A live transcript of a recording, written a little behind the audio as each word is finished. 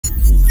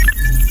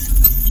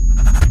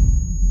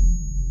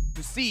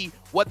see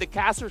what the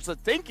casters are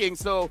thinking.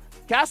 So,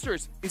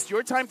 casters, it's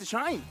your time to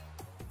shine.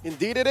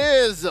 Indeed it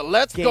is.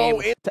 Let's go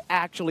in to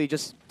actually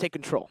just take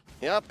control.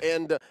 Yep,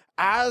 and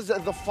as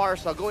the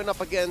Farsa going up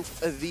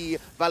against the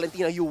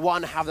Valentina, you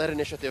want to have that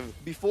initiative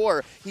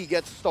before he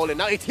gets stolen.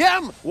 Now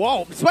ATM!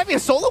 Whoa, this might be a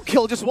solo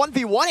kill, just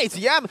 1v1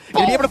 ATM.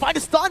 Gonna be able to find a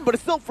stun, but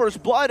it's still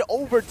first blood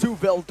over to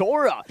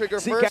Veldora. Trigger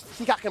first,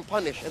 Seacat can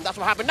punish, and that's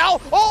what happened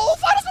now. Oh,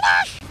 final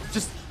smash!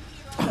 Just,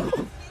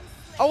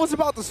 I was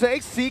about to say,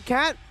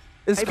 Seacat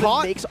is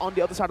caught. Makes on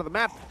the other side of the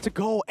map to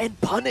go and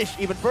punish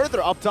even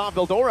further up top.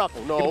 Veldora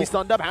gonna be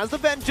stunned up, has the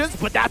vengeance,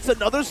 but that's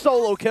another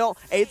solo kill.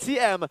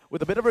 ATM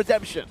with a bit of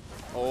redemption.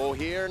 Oh,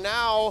 here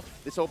now.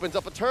 This opens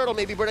up a turtle.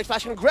 Maybe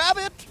burnxflash can grab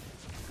it.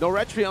 No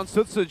retry on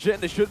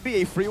Sutsujin. There should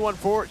be a free one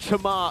for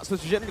Chama.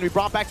 Sutsujin gonna be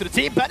brought back to the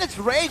team. Bennett's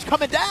rage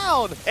coming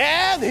down.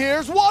 And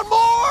here's one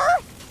more.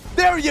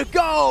 There you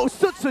go.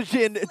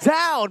 Sutsujin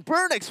down.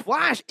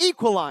 burnxflash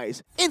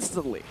equalize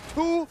instantly.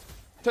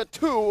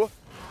 2-2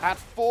 at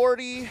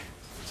 40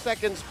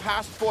 seconds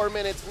past 4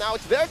 minutes. Now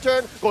it's their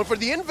turn, going for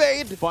the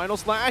invade. Final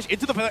slash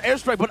into the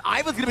airstrike, but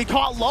Ivan's gonna be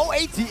caught low.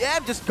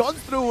 ATM just guns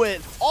through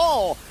it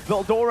all.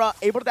 Veldora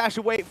able to dash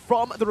away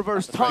from the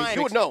reverse time. Right.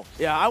 You would know.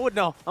 Yeah, I would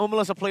know. I'm a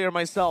Melissa player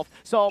myself.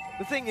 So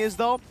the thing is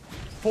though,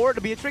 for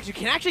the Beatrix, you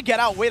can actually get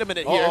out. Wait a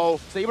minute here. So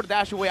able to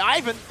dash away.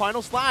 Ivan,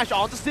 final slash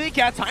onto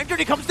Seacat. Time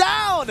journey comes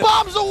down.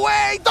 Bombs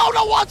away.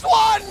 Doma wants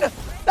one.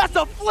 That's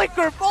a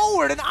flicker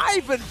forward, and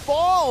Ivan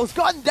falls.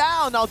 Gun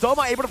down. Now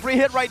Doma able to free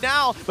hit right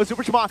now, but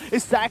Super Shama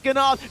is stacking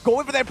up,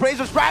 going for that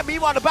Praisers grab.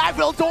 Meanwhile, the back,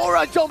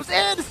 Veldora jumps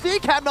in.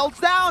 Seacat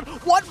melts down.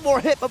 One more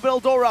hit, but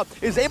Veldora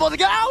is able to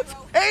get out.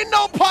 Ain't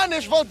no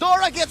punish.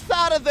 Veldora gets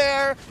out of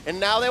there,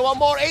 and now they want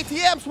more.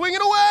 ATM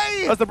swinging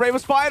away. That's the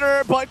bravest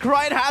fighter, but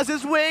Kryne has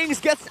his wings,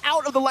 gets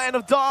out of the land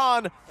of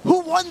Dawn. Who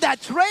won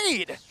that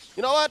trade?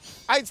 You know what?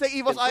 I'd say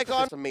EVOS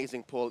Icon.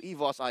 Amazing pull.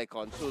 EVOS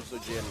Icon,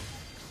 Sutsujin,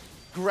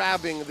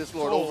 grabbing this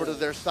Lord over to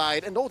their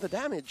side. And the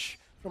damage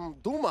from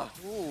Duma.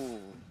 Ooh,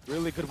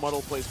 really good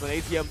muddle placement.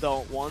 ATM,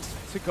 though, wants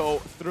to go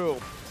through.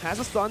 Has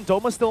a stun.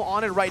 Doma's still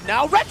on it right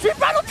now. Retry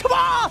battle, come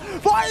on!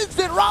 Finds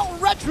it, round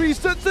Retry,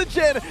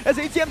 Sutsujin as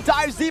ATM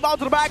dives deep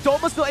onto the back.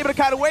 Doma's still able to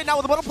cut away now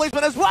with the muddle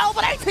placement as well,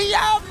 but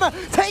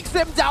ATM takes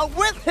him down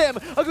with him.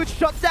 A good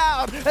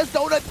shutdown as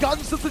Donut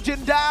guns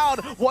Sutsujin down.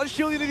 One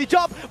shield unity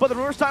jump, but the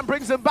reverse time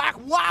brings him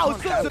back. Wow!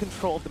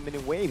 Control of the mini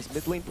waves.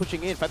 Mid lane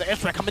pushing in. Feather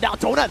airstrike coming down.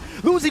 Donut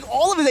losing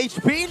all of his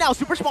HP now.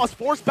 Super Small is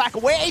forced back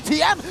away.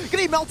 ATM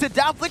getting melted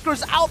down.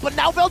 Flickers out, but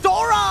now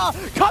Veldora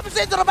comes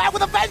into the back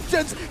with a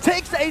vengeance.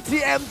 Takes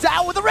ATM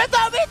down with the rhythm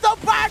in the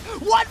back.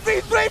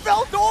 1v3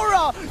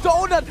 Veldora.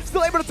 Donut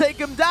still able to take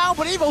him down,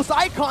 but EVOS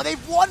Icon,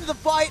 they've won the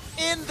fight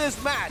in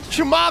this match.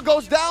 Shima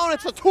goes down.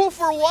 It's a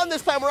 2-for-1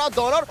 this time around.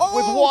 Donut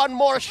with one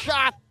more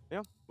shot.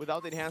 Yeah,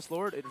 without the enhanced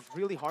lord, it's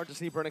really hard to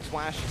see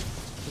burnxflash,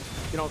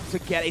 to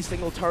get a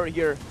single turret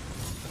here.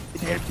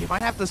 They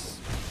might have to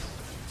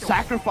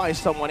sacrifice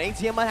someone.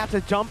 ATM might have to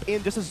jump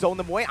in just to zone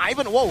them away.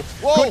 Ivan, whoa.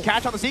 Good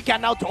catch on the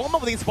Seacat. Now Doma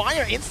with the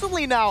Inspire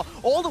instantly now.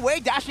 All the way,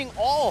 dashing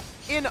all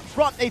in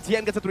front.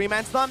 ATM gets a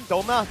 3-man stun.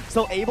 Doma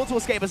still able to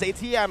escape as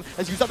ATM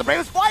has used up the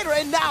bravest fighter,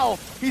 and now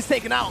he's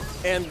taken out.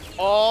 And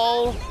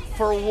all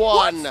for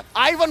one. What?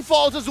 Ivan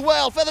falls as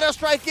well. Feather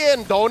strike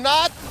in.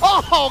 Donut.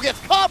 Gets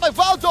caught by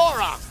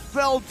Veldora.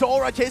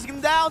 Veldora chasing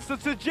him down.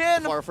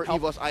 Sutsujin. For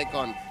EVOS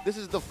Icon. This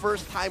is the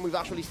first time we've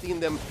actually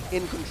seen them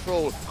in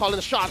control. Calling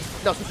the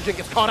shots. Now Sutsujin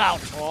gets caught out.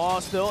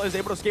 Still is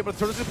able to escape with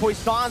the turtle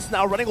poisons.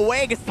 Now running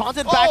away. Gets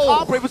taunted back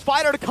up. Bravest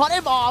fighter to cut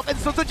him off. And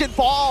Sutsujin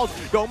falls.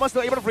 Goma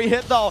still able to free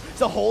hit though.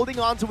 So holding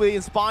on to the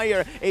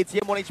Inspire.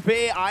 ATM 1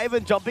 HP.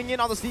 Ivan jumping in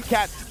on the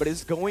Seacat. But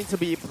is going to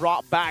be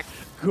brought back.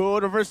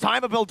 Good reverse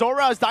time, but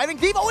Veldora is diving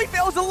deep. He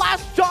fails the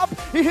last jump.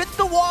 He hits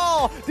the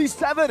wall.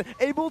 D7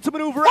 able to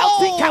maneuver out.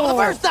 Seacat with the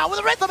burst down with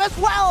the rhythm as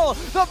well.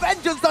 The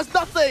vengeance does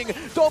nothing.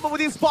 Doma with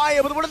the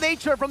Inspire, but the Word of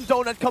Nature from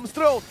Donut comes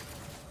through.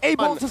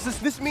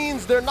 This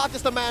means they're not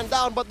just a man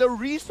down, but their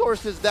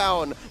resources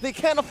down. They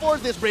can't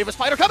afford this. Bravest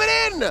fighter coming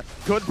in.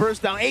 Good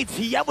burst down.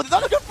 ATM with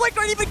another good flicker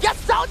and even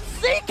gets down.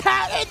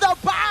 Seacat in the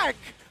back.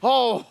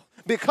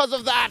 Because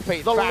of that,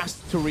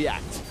 fast to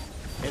react.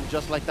 And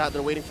just like that,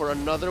 they're waiting for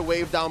another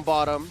wave down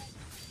bottom.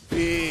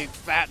 Big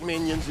fat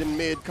minions in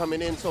mid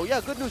coming in. So yeah,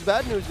 good news,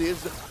 bad news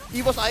is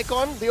EVOS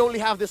Icon, they only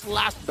have this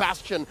last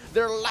bastion,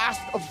 their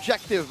last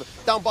objective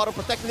down bottom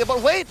protecting them.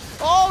 But wait,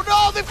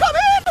 they've come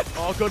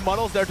in! Good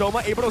muddles there,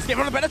 Doma able to escape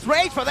from the Bennett's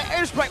rage for the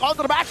airstrike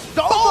onto the back.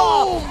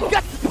 Doma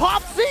gets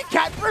popped.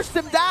 Seacat burst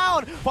him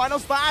down. Final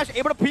slash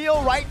able to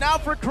peel right now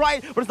for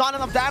Kryne, but it's not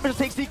enough damage to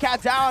take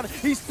Seacat down.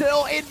 He's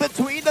still in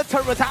between the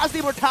turrets, has the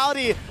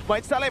immortality.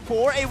 Might sell it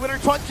for a winner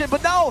truncheon,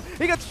 but no,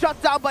 he gets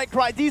shut down by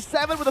Kryne.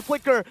 D7 with a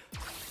flicker.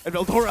 And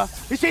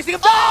Veldora is chasing him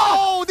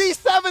down!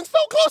 D7 so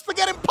close to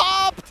getting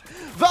popped!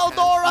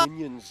 Veldora!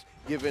 Minions,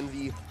 given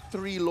the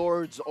 3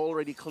 lords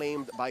already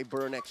claimed by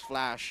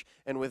burnxflash.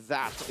 And with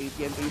that,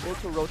 ATM able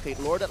to rotate.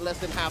 Lord at less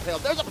than half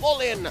health. There's a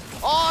pull-in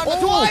on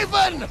to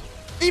Ivan!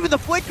 Even the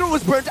flicker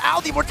was burnt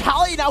out. The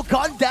immortality now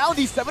gunned down.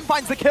 D7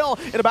 finds the kill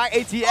in the back.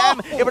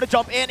 ATM able to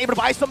jump in, able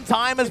to buy some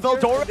time as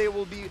Veldora. They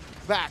will be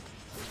back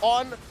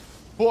on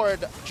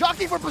board.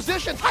 Jockey for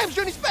position. Time's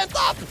journey spent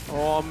up.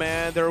 Oh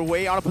man, they're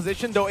way out of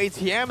position though.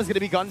 ATM is going to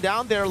be gunned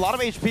down there. A lot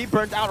of HP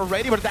burnt out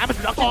already, but the damage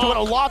reduction doing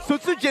a lot.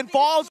 Sutsujin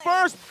falls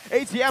first.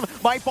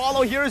 ATM might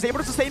follow here, is able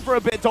to sustain for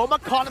a bit.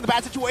 Doma caught in the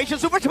bad situation.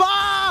 Super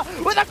Chama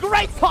with a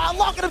great spot,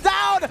 locking him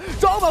down.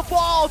 Doma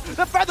falls.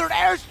 The feathered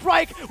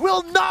airstrike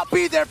will not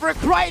be there for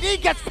Krite. He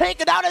gets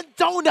taken out, and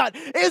Donut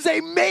is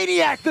a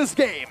maniac this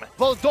game.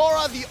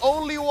 Veldora, the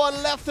only one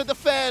left to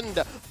defend.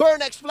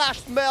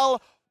 burnxflash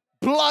smell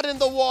blood in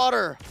the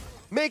water,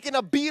 making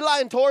a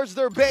beeline towards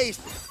their base.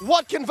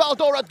 What can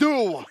Veldora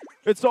do?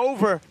 It's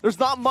over. There's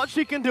not much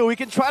he can do. He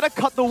can try to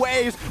cut the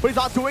waves, but he's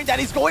not doing that.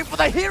 He's going for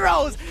the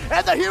heroes,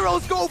 and the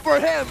heroes go for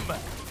him.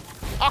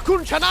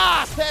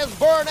 Akunchana says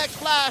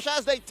burnxflash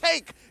as they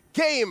take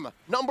game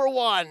number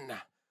 1.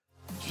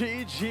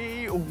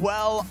 GG,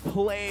 well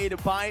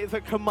played by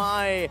the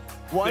Kamai.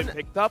 Been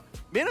picked up.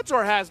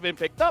 Minotaur has been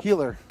picked up.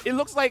 Healer. It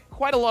looks like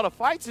quite a lot of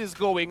fights is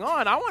going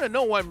on. I want to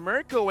know what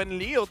Mirko and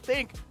Leo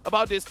think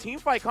about this team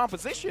fight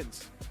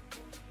compositions.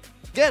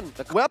 Again,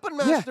 the weapon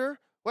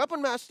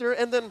master,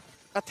 and then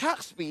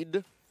attack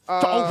speed.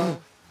 The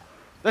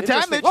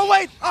damage. Oh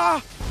wait!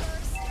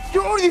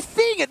 You're already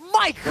seeing it,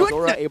 my goodness!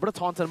 Veldora able to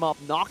taunt him up,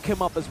 knock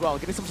him up as well,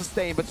 getting some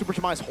sustain, but Super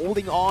Chama is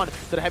holding on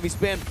to the heavy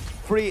spin.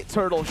 Free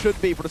turtle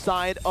should be for the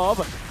side of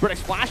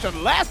burnxflash,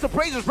 unless the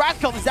Praizer's Wrath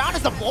comes down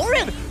as the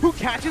Florin who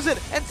catches it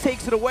and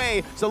takes it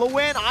away. Solo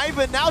win,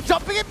 Ivan now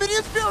jumping in,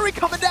 Minions Fury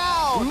coming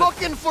down!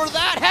 Looking for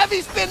that heavy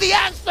spin, the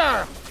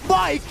answer!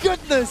 My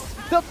goodness!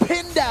 The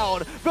pin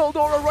down.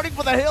 Veldora running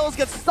for the hills,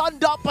 gets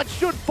stunned up, but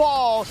should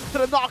fall to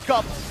the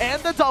knock-up and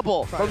the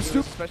double. From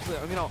especially,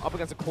 up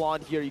against a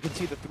Claude here, you can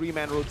see the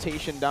 3-man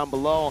rotation down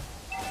below.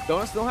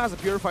 Donut still has a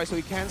Purify, so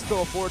he can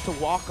still afford to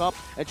walk up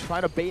and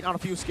try to bait on a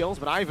few skills,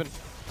 but Ivan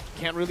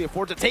can't really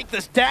afford to take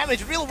this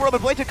damage. Real World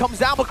Ablation comes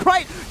down, but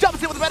Krite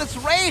jumps in with the Menace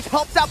Rage,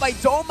 helped out by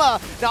Doma.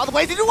 Now the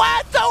Blazing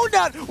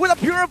Donut with a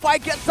Purify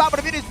gets out,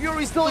 but Minions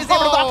Fury still is able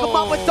to knock him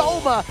out with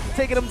Doma,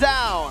 taking him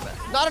down.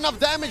 Not enough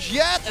damage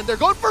yet, and they're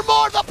going for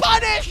more, the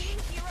punish!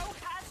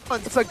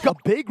 It's like a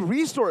big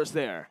resource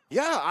there.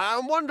 Yeah,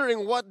 I'm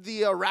wondering what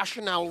the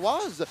rationale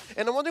was,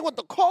 and I'm wondering what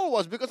the call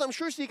was, because I'm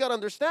sure Seacat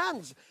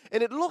understands.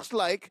 And it looks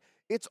like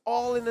it's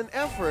all in an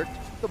effort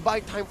to buy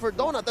time for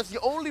Donut. That's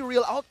the only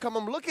real outcome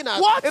I'm looking at.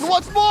 What? And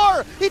what's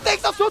more, he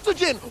takes out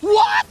Sutsujin.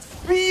 What?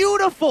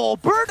 Beautiful!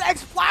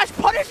 burnxflash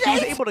punishes! He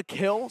was able to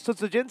kill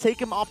Sutsujin,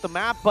 take him off the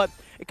map, but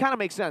it kind of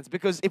makes sense,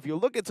 because if you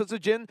look at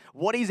Sutsujin,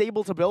 what he's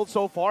able to build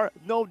so far,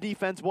 no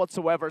defense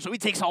whatsoever. So he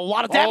takes a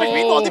lot of damage.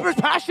 Meanwhile, Deeper's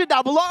Passion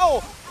down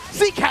below.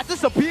 Seacat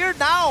disappeared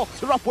now.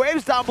 The rough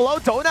waves down below.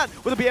 Donut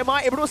with a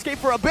BMI able to escape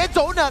for a bit.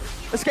 Donut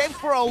escapes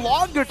for a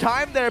longer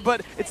time there,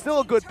 but it's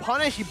still a good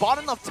punish. He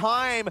bought enough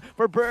time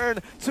for Burn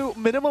to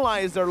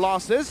minimalize their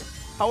losses.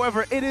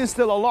 However, it is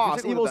still a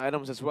loss. EVOS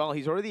items as well.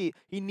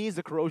 He needs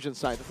the corrosion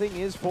side. The thing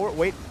is,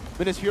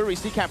 Minions Fury,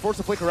 Seacat forced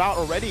to flicker out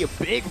already. A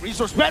big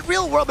resource spent.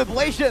 Real World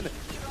Ablation.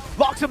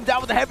 Locks him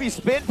down with a heavy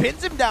spin,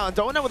 pins him down.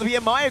 Donut with a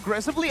VMI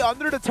aggressively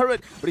under the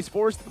turret, but he's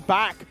forced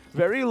back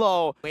very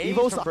low.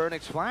 EVOS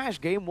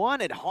burnxflash, game 1,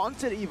 it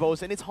haunted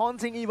EVOS, and it's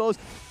haunting EVOS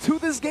to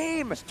this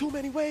game. There's too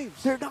many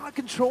waves. They're not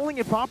controlling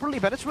it properly.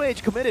 Menace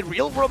Rage committed.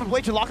 Real World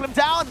Ablation locking him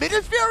down.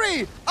 Minions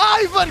Fury!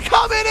 Ivan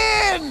coming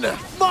in!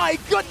 My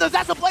goodness,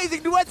 that's a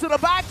blazing duet to the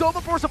back.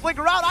 Doma forced to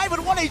flicker out.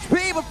 Ivan 1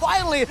 HP, but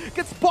finally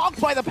gets bonked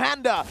by the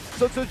Panda.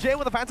 So Jay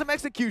with a Phantom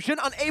Execution,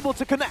 unable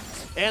to connect.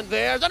 And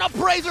there's an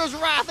Appraiser's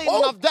Wrath. Ain't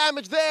enough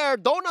damage there.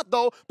 Donut,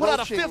 though, put out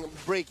a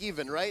 5th break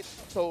even, right?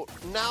 So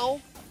now,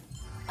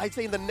 I'd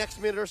say in the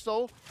next minute or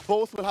so,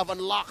 both will have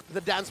unlocked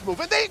the dance move,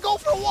 and they go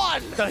for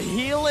 1! The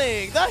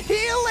healing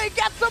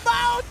gets them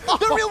out!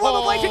 The Real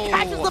World Ablation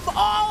catches them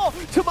all!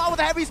 Chama with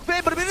a heavy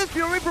spin, but Minions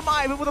Fury from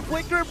Ivan with a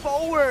flicker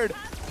forward.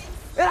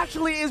 It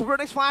actually is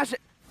burnxflash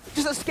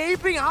just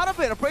escaping out of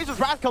it. Appraiser's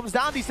Wrath comes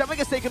down, D7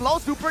 gets taken low,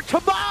 Super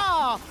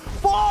Chama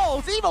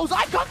falls! Evo's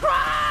Icon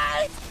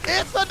Krite!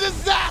 It's a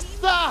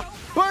disaster!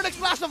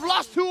 burnxflash have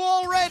lost 2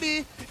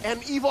 already,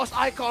 and EVOS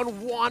Icon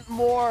want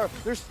more.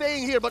 They're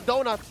staying here, but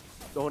Donut,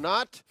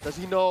 does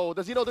he know?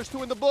 Does he know there's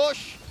 2 in the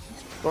bush?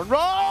 Thorn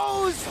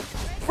Rose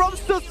from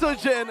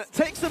Sutsujin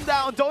takes him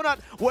down. Donut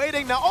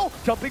waiting now. Oh,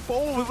 jumping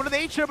forward with one of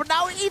nature, but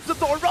now he eats the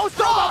Thorn Rose.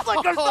 Donut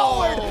flickers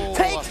forward,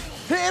 takes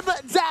him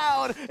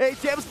down.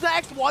 ATM's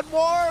next. One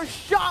more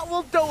shot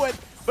will do it.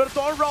 But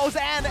Thorn Rose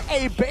and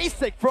a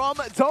basic from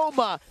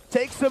Doma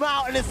takes him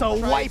out, and it's a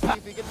wipe.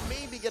 If he can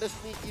maybe get a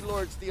sneaky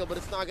Lord Steal, but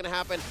it's not going to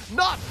happen.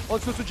 Not on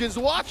Sutsujin's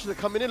watch. They're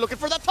coming in looking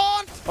for the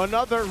taunt.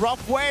 Another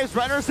rough waves,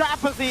 Renner's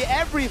Apathy,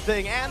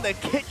 everything, and the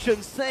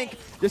kitchen sink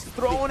just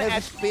thrown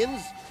at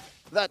spins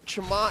that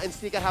Chama and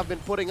Seacat have been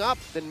putting up,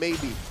 then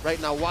maybe. Right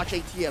now, watch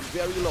ATM,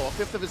 very low, a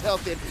 5th of his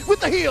health in,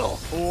 with the heal!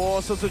 Oh,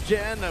 so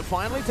Jen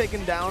finally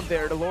taken down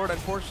there. The Lord,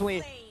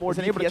 unfortunately, more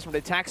than able to get from the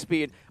attack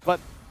speed, but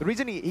the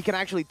reason he can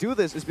actually do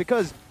this is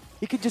because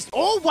he can just...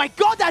 Oh my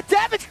god, that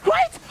damage!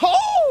 Great!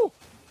 Oh!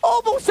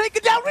 Almost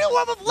taken down. Real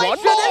world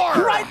inflation. more!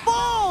 And Grind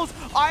falls.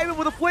 Ivan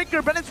with a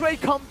flicker.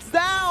 Penetrate comes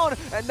down.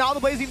 And now the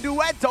blazing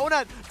duet.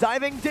 Donut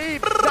diving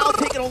deep. Now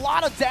taking a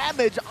lot of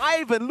damage.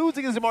 Ivan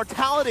losing his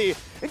immortality.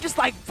 And just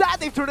like that,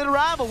 they've turned it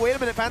around. But wait a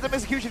minute. Phantom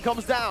Execution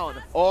comes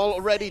down.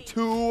 Already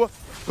 2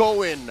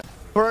 going.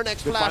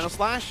 burnxflash. Final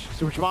slash.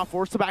 Super Jamal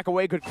forced to back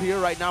away. Good clear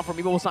right now from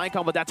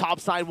evosicon, but that top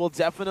side will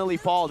definitely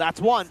fall.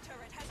 That's one.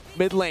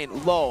 Mid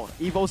lane, low.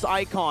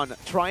 evosicon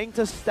trying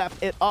to step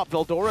it up.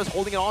 Veldora is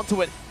holding it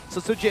onto it.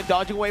 Susujin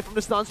dodging away from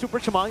the stun. Super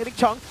Chamang getting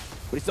chunked,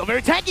 but he's still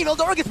very tanky.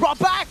 Veldora gets brought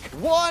back.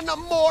 One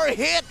more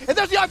hit, and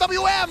there's the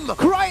RWM!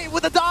 Cry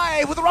with a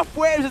dive, with the rough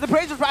waves, and the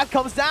Praetor's Wrath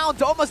comes down.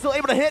 Doma still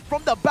able to hit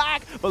from the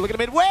back, but look at the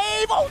mid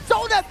wave. Oh,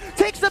 Donut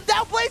takes them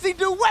down. Blazing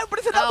duet, but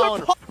it's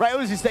another right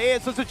as you say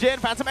it. Susujin,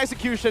 Phantom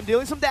Execution,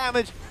 dealing some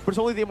damage, but it's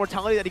only the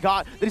immortality that he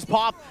got that he's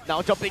popped.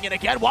 Now jumping in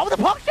again. Wow, with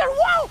the puncture.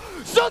 Wow!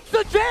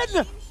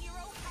 Susujin!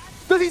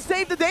 Does he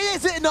save the day?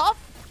 Is it enough?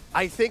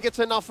 I think it's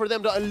enough for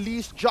them to at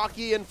least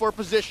jockey in for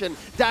position.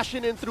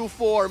 Dashing in through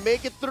 4,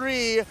 make it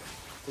 3.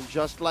 And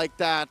just like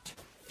that,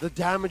 the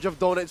damage of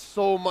Donut is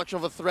so much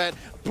of a threat.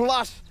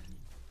 Plus,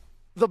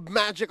 the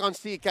magic on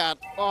Seacat.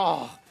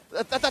 Oh,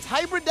 that's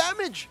hybrid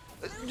damage.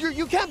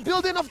 You can't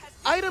build enough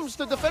items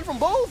to defend from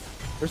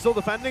both. They're still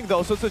defending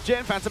though, so it's a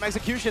Jin, Phantom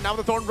Execution. Now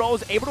the Thorn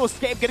Rose able to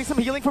escape, getting some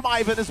healing from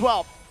Ivan as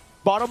well.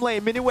 Bottom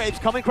lane, mini waves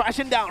coming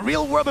crashing down.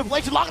 Real world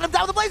inflation locking him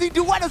down with the blazing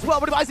duet as well,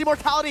 but he buys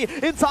immortality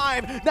in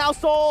time. Now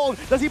sold.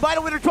 Does he bite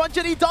a winter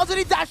truncheon? And he doesn't.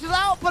 He dashes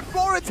out, but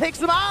Roarin takes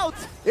him out.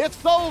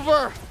 It's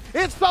over.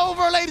 It's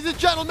over, ladies and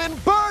gentlemen.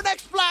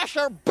 burnxflash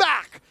are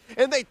back,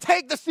 and they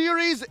take the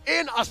series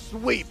in a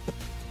sweep.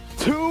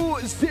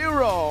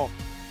 2-0.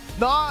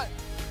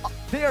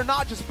 They are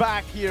not just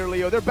back here,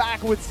 Leo. They're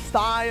back with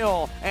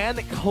style and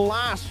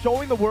class,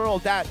 showing the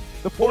world that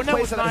the fourth Donut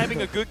place was not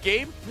having a good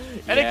game,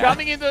 and then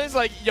coming into this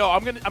like, yo,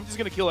 I'm just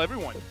gonna kill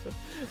everyone.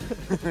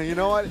 You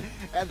know what?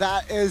 And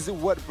that is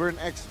what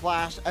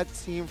burnxflash, a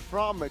team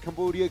from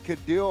Cambodia,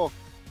 could do.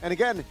 And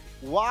again,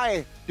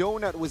 why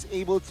Donut was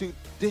able to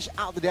dish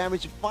out the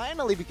damage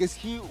finally, because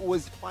he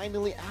was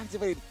finally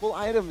activated full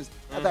items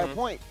at that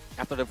point.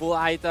 After the full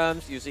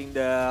items, using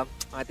the,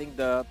 I think,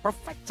 the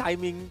perfect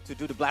timing to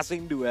do the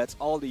blasting duets,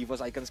 all the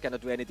EVOS icons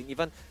cannot do anything.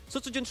 Even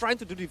Susujin trying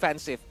to do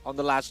defensive on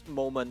the last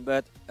moment,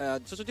 but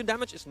Susujin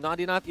damage is not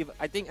enough.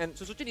 I think, and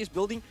Susujin is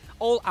building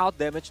all-out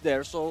damage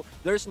there, so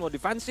there's no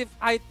defensive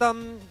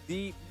item.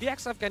 The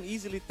BXF can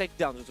easily take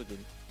down Susujin.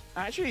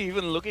 Actually,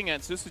 even looking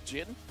at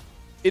Susujin,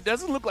 it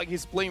doesn't look like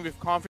he's playing with confidence.